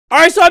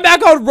Alright, so I'm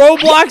back on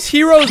Roblox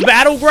Heroes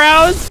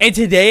Battlegrounds, and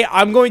today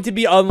I'm going to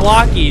be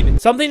unlocking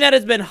something that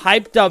has been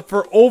hyped up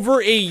for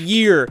over a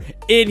year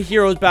in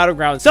Heroes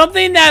Battlegrounds.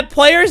 Something that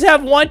players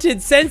have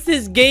wanted since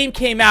this game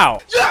came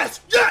out.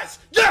 Yes! Yes!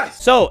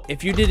 Yes! So,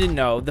 if you didn't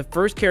know, the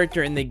first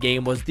character in the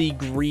game was the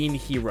Green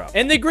Hero.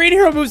 And the Green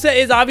Hero moveset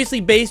is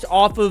obviously based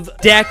off of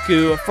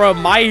Deku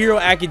from My Hero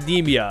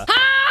Academia.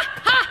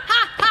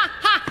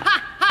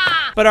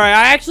 But alright,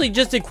 I actually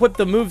just equipped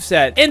the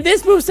moveset. And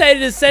this moveset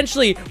is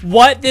essentially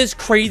what this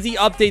crazy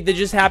update that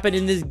just happened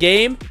in this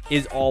game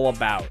is all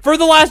about. For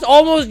the last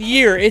almost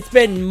year, it's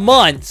been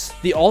months.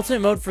 The ultimate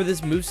mode for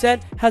this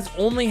moveset has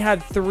only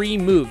had 3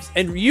 moves.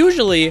 And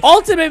usually,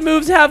 ultimate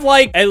moves have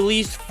like at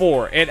least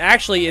 4. And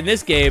actually, in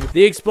this game,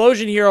 the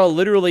Explosion Hero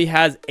literally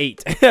has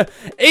 8.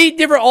 8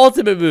 different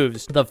ultimate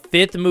moves. The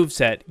 5th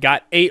moveset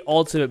got 8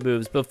 ultimate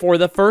moves before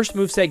the first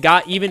moveset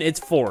got even its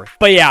 4th.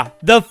 But yeah,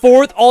 the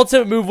 4th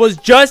ultimate move was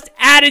just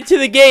added to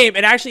the game.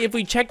 And actually, if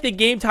we check the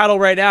game title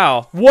right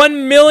now,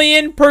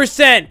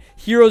 1,000,000%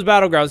 Heroes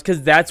Battlegrounds,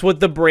 because that's what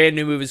the brand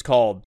new move is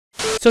called.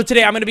 So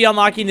today I'm going to be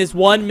unlocking this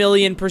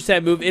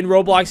 1,000,000% move in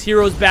Roblox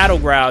Heroes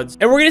Battlegrounds.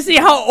 And we're going to see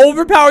how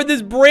overpowered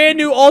this brand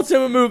new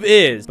ultimate move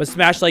is. But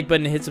smash the like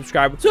button and hit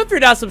subscribe. So if you're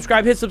not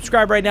subscribed, hit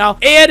subscribe right now.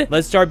 And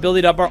let's start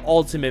building up our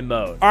ultimate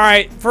mode. All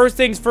right, first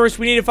things first,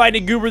 we need to find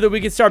a goober that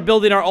we can start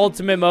building our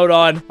ultimate mode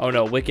on. Oh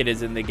no, Wicked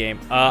is in the game.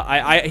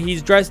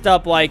 He's dressed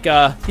up like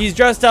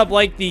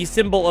the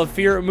symbol of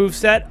fear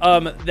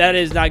moveset. That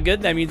is not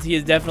good. That means he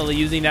is definitely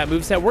using that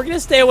moveset. We're going to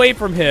stay away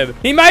from him.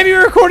 He might be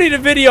recording a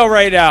video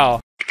right now.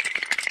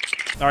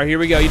 All right, here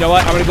we go. You know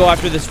what? I'm gonna go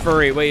after this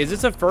furry. Wait, is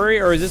this a furry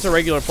or is this a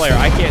regular player?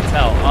 I can't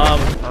tell.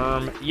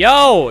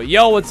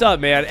 Yo, what's up,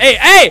 man?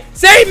 Hey,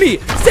 save me,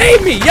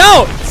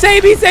 yo,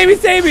 save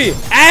me.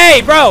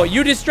 Hey, bro,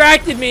 you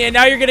distracted me, and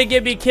now you're gonna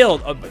get me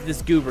killed. Oh,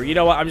 this goober. You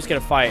know what? I'm just gonna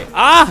fight.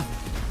 Nah.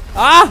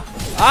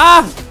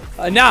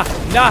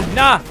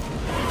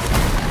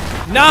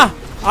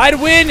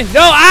 I'd win.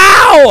 No,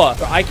 ow!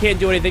 I can't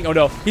do anything. Oh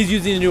no, he's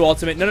using the new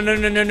ultimate. No. No,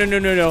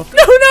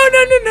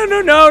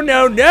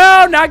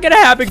 not gonna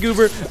happen,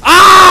 goober.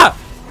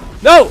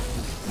 No,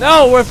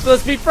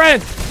 let's be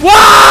friends.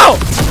 Whoa!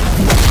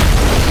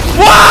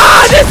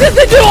 This is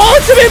the new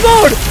ultimate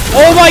mode.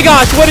 Oh my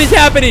gosh, what is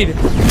happening?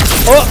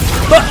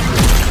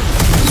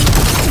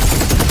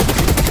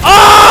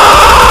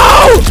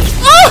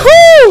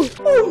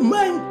 Oh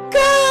my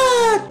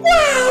God!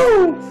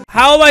 Wow!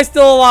 How am I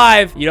still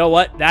alive? You know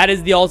what? That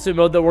is the ultimate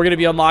mode that we're going to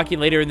be unlocking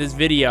later in this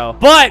video.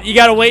 But you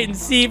got to wait and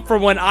see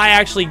from when I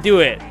actually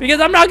do it.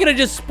 Because I'm not going to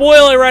just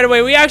spoil it right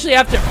away. We actually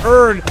have to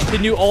earn the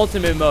new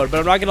ultimate mode. But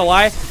I'm not going to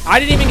lie. I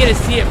didn't even get to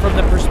see it from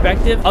the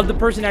perspective of the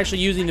person actually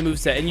using the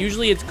moveset. And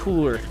usually it's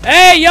cooler.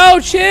 Hey, yo,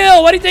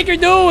 chill. What do you think you're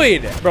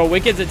doing? Bro,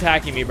 Wicked's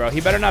attacking me, bro.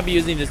 He better not be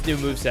using this new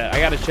moveset. I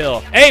got to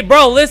chill. Hey,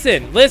 bro,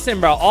 listen,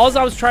 bro. All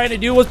I was trying to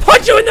do was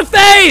punch you in the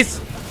face.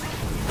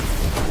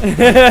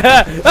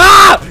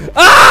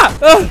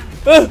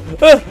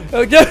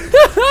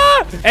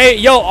 Hey,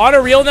 yo, on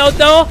a real note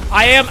though,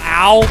 I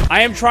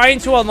am trying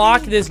to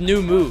unlock this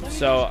new move.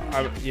 So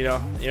you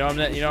know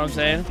what I'm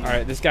saying? All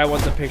right, this guy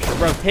wants a picture.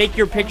 Bro, take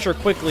your picture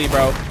quickly,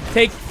 bro.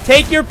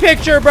 Take your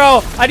picture,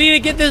 bro. I need to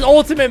get this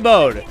ultimate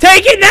mode.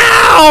 Take it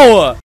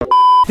now.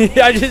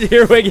 I just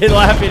hear Wicked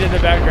laughing in the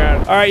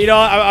background. All right, you know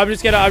what? I'm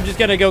just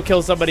gonna go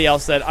kill somebody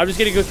else then. I'm just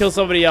gonna go kill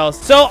somebody else.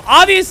 So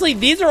obviously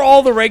these are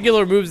all the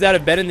regular moves that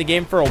have been in the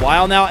game for a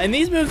while now, and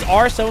these moves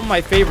are some of my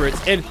favorites.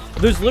 And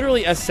there's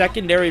literally a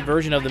secondary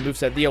version of the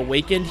moveset, the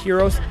Awakened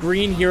Heroes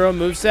Green Hero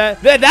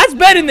moveset. That's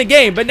been in the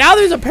game, but now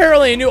there's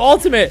apparently a new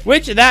ultimate,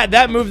 which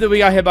that move that we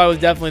got hit by was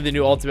definitely the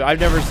new ultimate.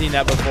 I've never seen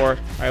that before.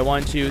 All right,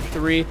 1, 2,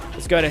 3.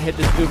 Let's go ahead and hit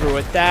this goober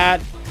with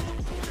that.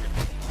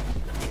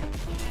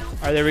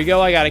 All right, there we go.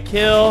 I got a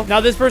kill.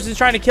 Now this person's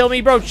trying to kill me,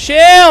 bro.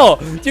 Chill.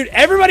 Dude,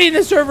 everybody in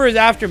this server is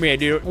after me,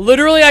 dude.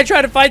 Literally, I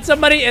try to fight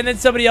somebody, and then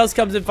somebody else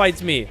comes and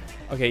fights me.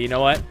 Okay, you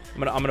know what?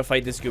 I'm gonna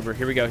fight this goober.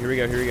 Here we go.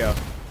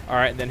 All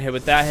right, then hit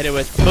with that. Hit it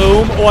with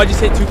boom. Oh, I just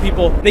hit 2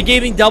 people. They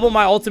gave me double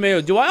my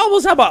ultimate. Do I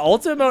almost have my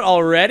ultimate mode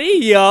already?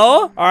 Yo.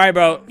 All right,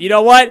 bro. You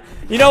know what?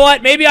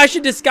 Maybe I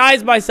should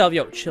disguise myself.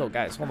 Yo, chill,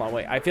 guys. Hold on.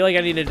 Wait. I feel like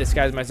I need to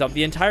disguise myself.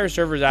 The entire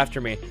server is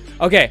after me.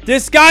 Okay.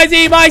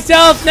 Disguising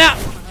myself now.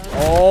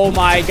 Oh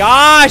my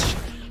gosh.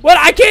 What?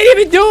 I can't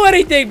even do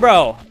anything,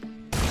 bro.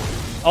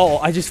 Oh,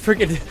 I just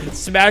freaking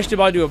smashed him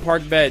onto a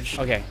park bench.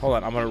 Okay, hold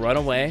on. I'm going to run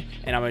away,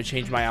 and I'm going to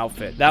change my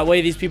outfit. That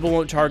way, these people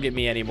won't target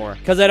me anymore.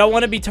 Because I don't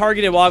want to be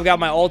targeted while I've got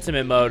my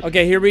ultimate mode.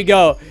 Okay, here we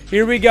go.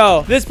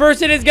 This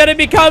person is going to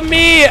become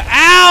me.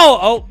 Ow!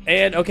 Oh,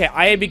 and okay,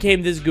 I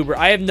became this goober.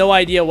 I have no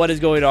idea what is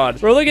going on.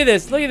 Bro, look at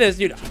this.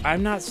 Dude,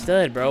 I'm not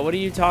stud, bro. What are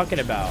you talking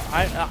about?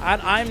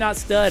 I'm not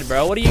stud,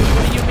 bro. What do you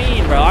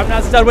mean, bro? I'm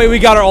not stud. Wait, we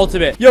got our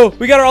ultimate. Yo,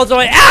 we got our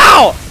ultimate.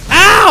 Ow!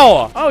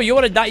 Oh, you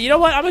want to die? You know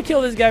what? I'm gonna kill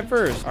this guy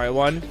first. All right,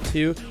 1,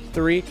 2,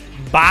 3.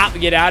 Bop!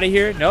 Get out of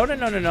here. No. You're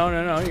not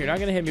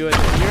gonna hit me with.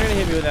 You're gonna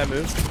hit me with that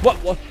move. What?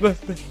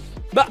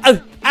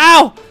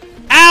 Ow!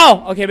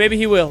 Okay, maybe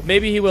he will.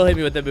 Maybe he will hit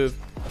me with that move.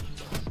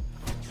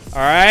 All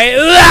right.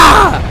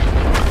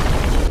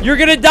 You're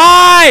gonna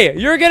die.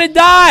 You're gonna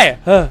die.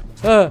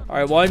 All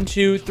right, 1,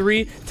 2,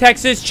 3.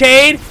 Texas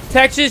chain.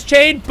 Texas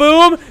chain.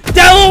 Boom.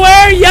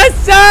 Delaware. Yes,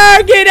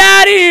 sir. Get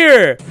out of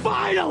here.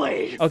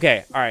 Finally.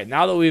 Okay. All right.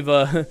 Now that we've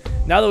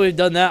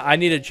done that, I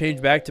need to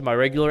change back to my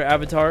regular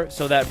avatar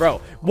so that,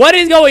 bro, what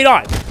is going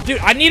on? Dude,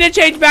 I need to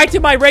change back to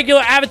my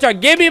regular avatar.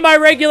 Give me my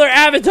regular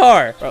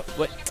avatar. Bro,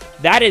 what?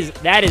 That is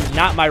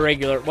not my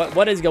regular.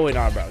 What is going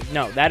on, bro?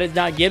 No, that is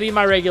not. Give me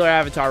my regular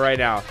avatar right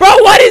now. Bro,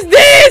 what is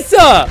this?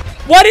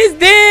 What is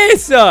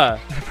this?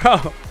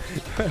 Bro.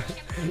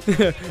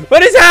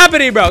 What is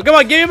happening, bro? Come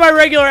on, give me my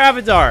regular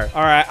avatar.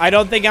 All right, I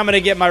don't think I'm gonna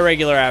get my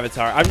regular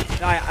avatar.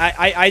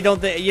 I don't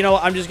think, you know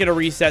what? I'm just gonna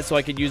reset so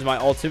I can use my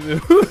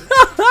ultimate move.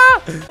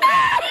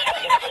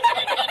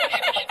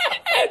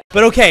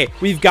 But okay,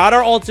 we've got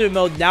our ultimate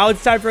mode. Now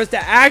it's time for us to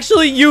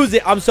actually use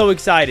it. I'm so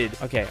excited.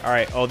 Okay, all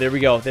right. Oh, there we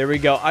go. There we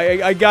go.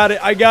 I got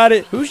it. I got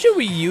it. Who should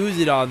we use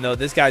it on, though?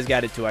 This guy's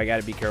got it, too. I got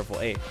to be careful.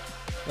 Hey,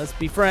 let's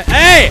be friends.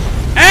 Hey!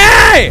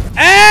 Hey!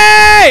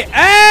 Hey!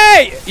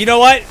 Hey! You know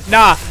what?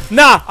 Nah.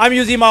 I'm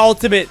using my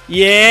ultimate.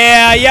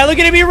 Yeah. Look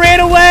at him. He ran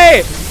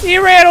away. He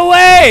ran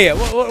away.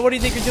 What do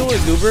you think you're doing,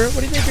 Goober?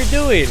 What do you think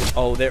you're doing?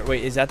 Oh, there.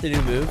 Wait, is that the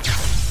new move?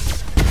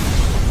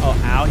 Oh,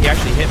 ow. He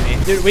actually hit me.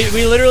 Dude,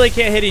 we literally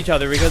can't hit each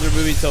other because we're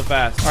moving so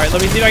fast. All right, let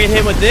me see if I can hit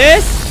him with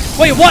this.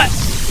 Wait, what?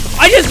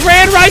 I just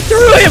ran right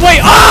through him. Wait.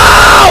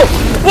 Oh!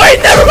 Wait,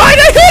 never mind.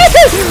 I hit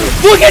him.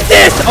 Look at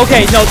this.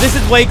 Okay, no, this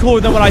is way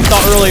cooler than what I saw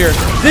earlier.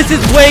 This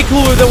is way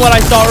cooler than what I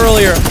saw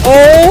earlier.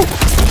 Oh.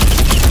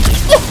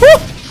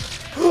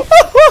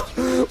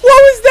 What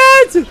was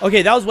that?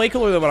 Okay, that was way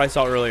cooler than what I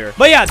saw earlier.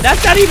 But yeah,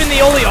 that's not even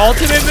the only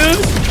ultimate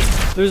moves.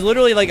 There's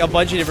literally like a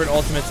bunch of different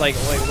ultimates. Like,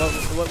 wait,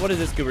 what is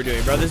this goober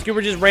doing, bro? This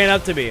goober just ran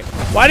up to me.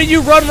 Why did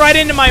you run right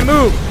into my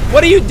move?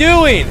 What are you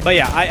doing? But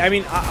yeah, I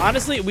mean,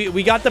 honestly,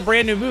 we got the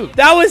brand new move.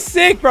 That was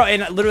sick, bro.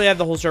 And I literally have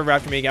the whole server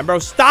after me again, bro.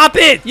 Stop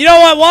it. You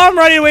know what? While I'm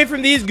running away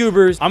from these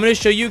goobers, I'm going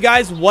to show you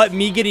guys what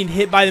me getting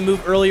hit by the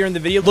move earlier in the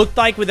video looked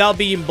like without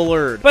being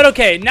blurred. But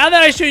okay, now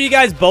that I show you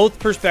guys both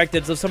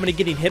perspectives of somebody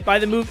getting hit by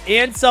the move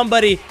and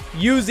somebody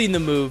using the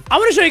move,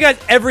 I'm going to show you guys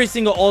every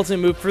single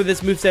ultimate move for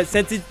this moveset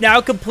since it's now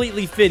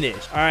completely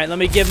finished. All right, let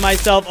me give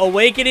myself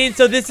awakening.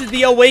 So this is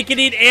the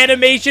awakening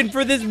animation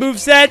for this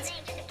moveset.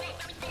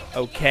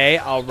 Okay,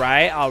 all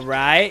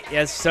right.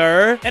 Yes,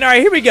 sir. And all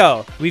right, here we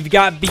go. We've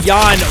got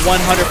Beyond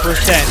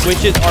 100%,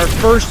 which is our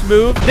first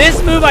move.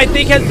 This move, I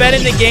think, has been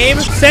in the game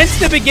since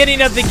the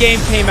beginning of the game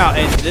came out.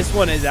 And this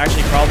one is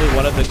actually probably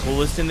one of the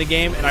coolest in the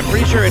game. And I'm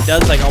pretty sure it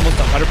does like almost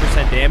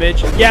 100%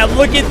 damage. Yeah,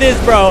 look at this,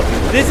 bro.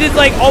 This is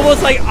like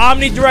almost like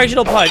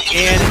omnidirectional punch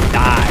and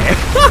die.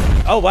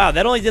 Oh, wow.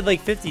 That only did like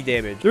 50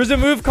 damage. There's a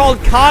move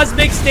called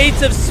Cosmic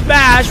States of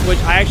Smash, which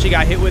I actually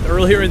got hit with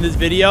earlier in this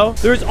video.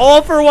 There's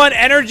All for One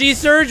Energy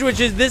Surge, which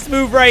is this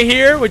move right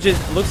here, which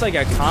looks like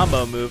a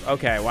combo move.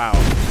 Okay, wow.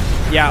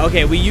 Yeah,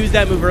 okay, we used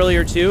that move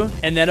earlier too.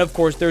 And then, of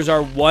course, there's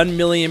our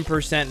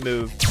 1,000,000%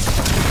 move,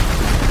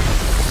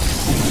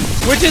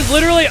 which is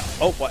literally...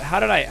 Oh, what? How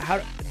did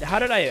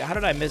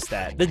I miss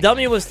that? The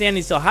dummy was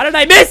standing still. How did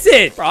I miss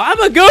it? Bro, I'm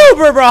a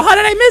goober, bro. How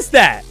did I miss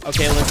that?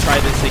 Okay, let's try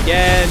this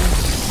again.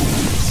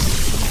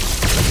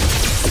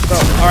 Bro,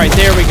 all right,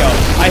 there we go.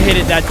 I hit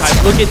it that time.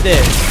 Look at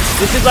this.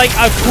 This is like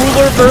a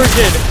cooler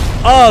version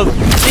of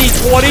the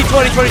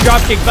 2020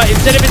 drop kick, but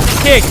instead of it's a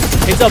kick,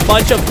 it's a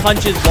bunch of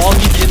punches while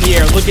he's in the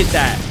air. Look at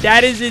that.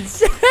 That is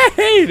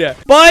insane.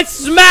 But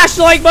smash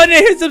the like button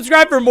and hit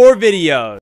subscribe for more videos.